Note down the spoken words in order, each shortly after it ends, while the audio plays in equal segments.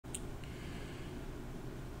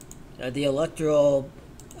The electoral,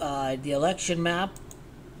 the election map.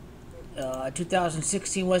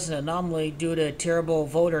 2016 was an anomaly due to terrible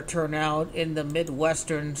voter turnout in the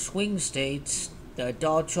Midwestern swing states.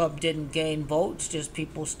 Donald Trump didn't gain votes, just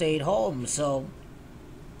people stayed home. So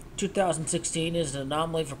 2016 is an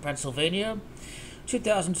anomaly for Pennsylvania.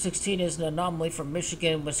 2016 is an anomaly for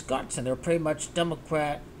Michigan and Wisconsin. They're pretty much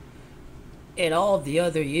Democrat in all of the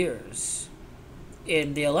other years.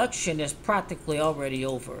 And the election is practically already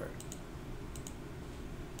over.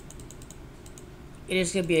 It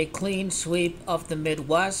is going to be a clean sweep of the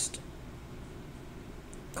Midwest.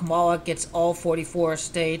 Kamala gets all 44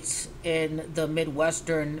 states in the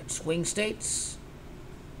Midwestern swing states.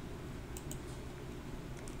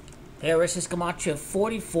 Harris has come out to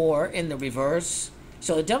 44 in the reverse.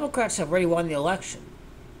 So the Democrats have already won the election.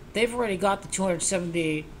 They've already got the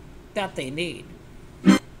 270 that they need.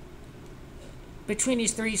 Between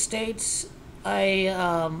these three states,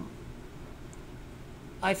 I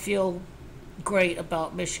feel great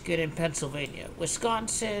about Michigan and Pennsylvania.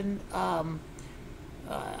 Wisconsin, I'm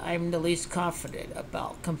the least confident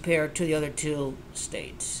about compared to the other two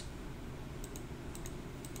states.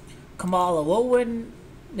 Kamala will win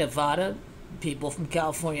Nevada. People from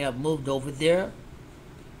California have moved over there.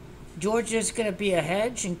 Georgia's going to be a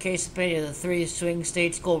hedge in case if any of the three swing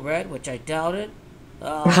states go red, which I doubt it.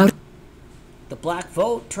 The black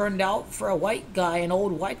vote turned out for a white guy, an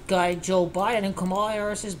old white guy, Joe Biden, and Kamala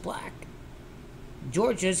Harris is black.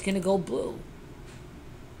 Georgia's going to go blue.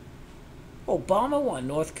 Obama won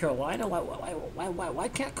North Carolina. Why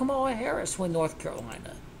can't Kamala Harris win North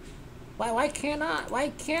Carolina? Why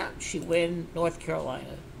can't she win North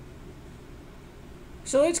Carolina?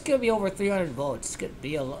 So it's going to be over 300 votes. It's going to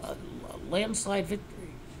be a landslide victory.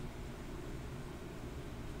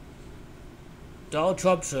 Donald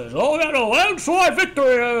Trump says, "Oh, we had a landslide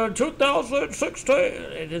victory in 2016."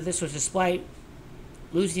 And this was despite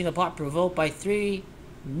losing the popular vote by 3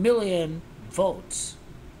 million votes.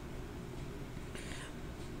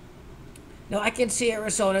 Now, I can see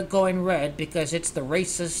Arizona going red because it's the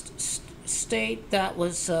racist state that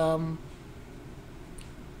was, what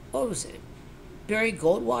was it? Barry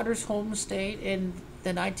Goldwater's home state in the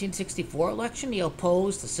 1964 election. He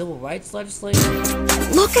opposed the civil rights legislation.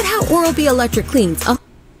 Look at how Oral-B Electric cleans. But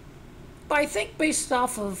I think based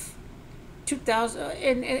off of 2000,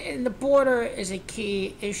 and the border is a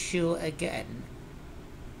key issue again.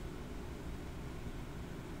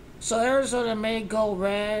 So Arizona may go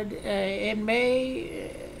red. It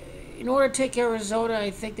may, in order to take Arizona,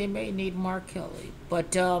 I think they may need Mark Kelly.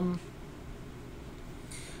 But the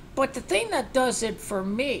thing that does it for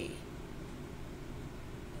me,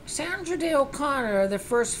 Sandra Day O'Connor, the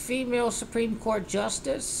first female Supreme Court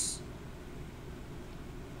justice.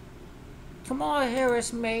 Kamala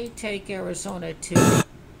Harris may take Arizona too.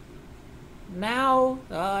 Now,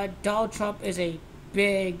 Donald Trump is a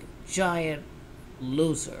big, giant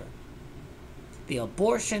loser. The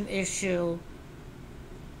abortion issue,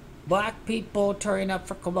 black people turning up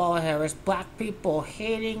for Kamala Harris, black people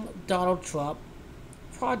hating Donald Trump,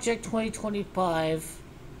 Project 2025,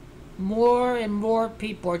 more and more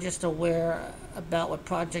people are just aware about what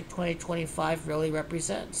Project 2025 really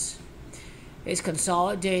represents. It's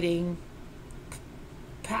consolidating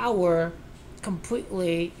power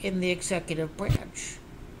completely in the executive branch.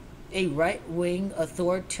 A right-wing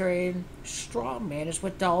authoritarian straw man is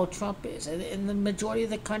what Donald Trump is, and the majority of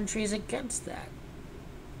the country is against that.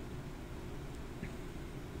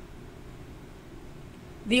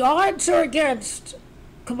 The odds are against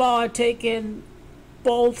Kamala taking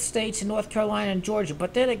both states in North Carolina and Georgia,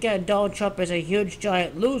 but then again, Donald Trump is a huge,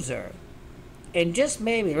 giant loser. And just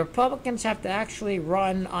maybe, Republicans have to actually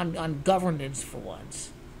run on governance for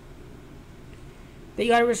once. They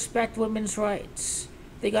gotta respect women's rights.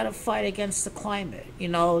 They gotta fight against the climate. You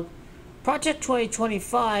know, Project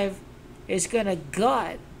 2025 is gonna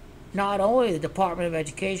gut not only the Department of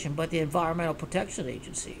Education, but the Environmental Protection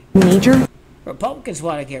Agency. Major? Republicans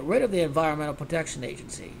want to get rid of the Environmental Protection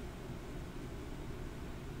Agency.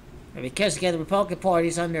 And because, again, the Republican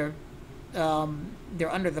Party's under,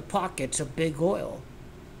 they're under the pockets of big oil.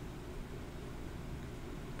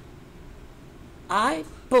 I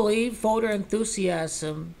believe voter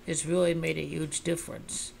enthusiasm has really made a huge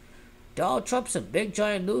difference. Donald Trump's a big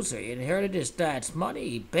giant loser. He inherited his dad's money.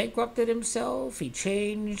 He bankrupted himself. He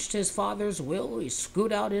changed his father's will. He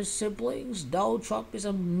screwed out his siblings. Donald Trump is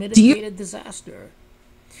a mitigated disaster.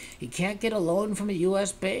 He can't get a loan from a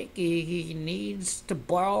U.S. bank. He needs to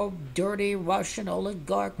borrow dirty Russian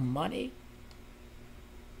oligarch money.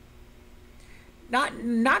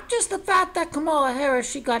 Not just the fact that Kamala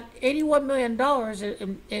Harris, she got $81 million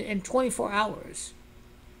in 24 hours.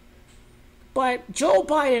 But Joe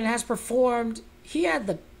Biden has performed, he had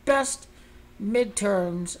the best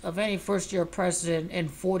midterms of any first-year president in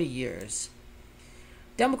 40 years.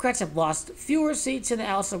 Democrats have lost fewer seats in the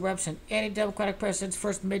House of Reps than any Democratic president's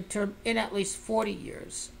first midterm in at least 40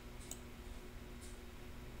 years.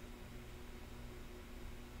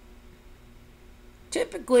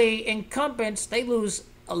 Typically, incumbents, they lose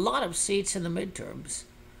a lot of seats in the midterms.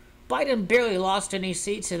 Biden barely lost any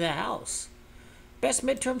seats in the House. Best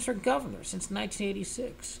midterms for governor since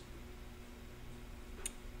 1986.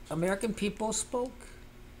 American people spoke.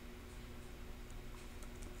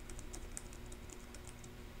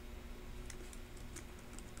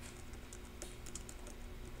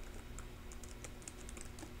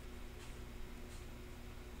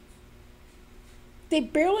 They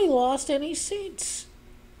barely lost any seats.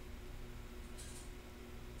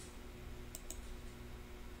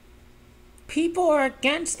 People are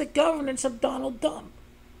against the governance of Donald Trump.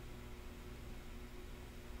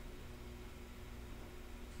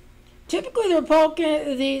 Typically, the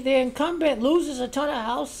Republican, the incumbent loses a ton of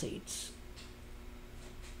House seats.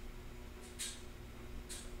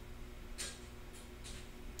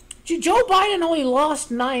 Joe Biden only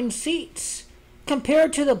lost 9 seats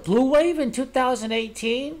compared to the blue wave in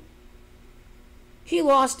 2018. He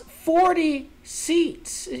lost 40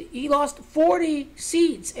 seats. He lost 40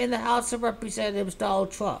 seats in the House of Representatives,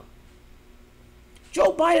 Donald Trump.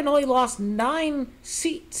 Joe Biden only lost 9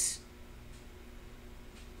 seats.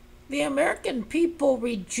 The American people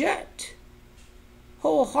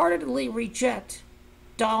wholeheartedly reject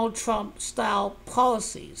Donald Trump-style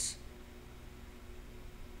policies.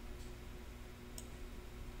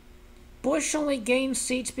 Bush only gained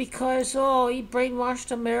seats because, he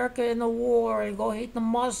brainwashed America in the war and go hate the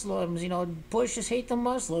Muslims. You know, Bush is hate the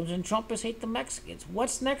Muslims and Trump is hate the Mexicans.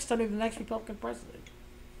 What's next under the next Republican president?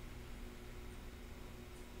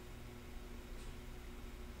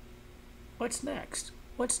 What's next?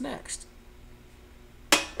 What's next?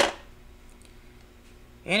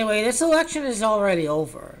 Anyway, this election is already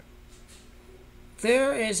over.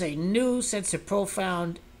 There is a new sense of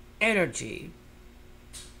profound energy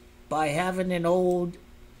by having an old,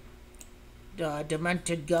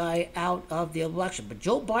 demented guy out of the election. But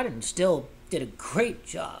Joe Biden still did a great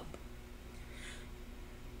job.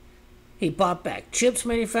 He brought back chips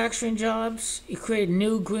manufacturing jobs. He created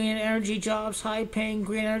new green energy jobs, high-paying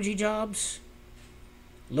green energy jobs.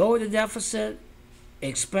 Lowered the deficit.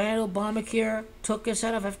 Expanded Obamacare. Took us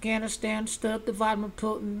out of Afghanistan. Stood up to Vladimir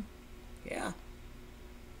Putin. Yeah.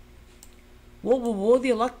 Will the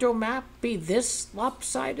electoral map be this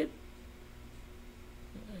lopsided?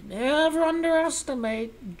 Never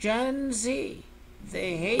underestimate Gen Z.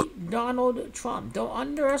 They hate Donald Trump. Don't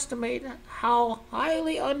underestimate how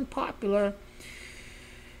highly unpopular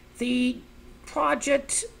the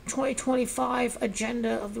Project 2025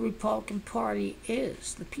 agenda of the Republican Party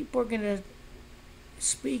is. The people are going to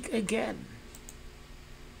speak again.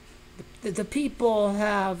 The people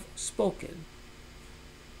have spoken.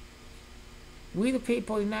 We, the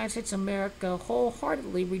people of the United States of America,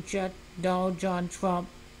 wholeheartedly reject Donald John Trump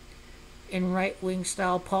and right-wing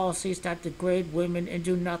style policies that degrade women and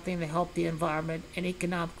do nothing to help the environment and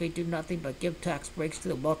economically do nothing but give tax breaks to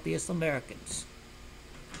the wealthiest Americans.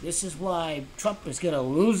 This is why Trump is going to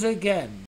lose again.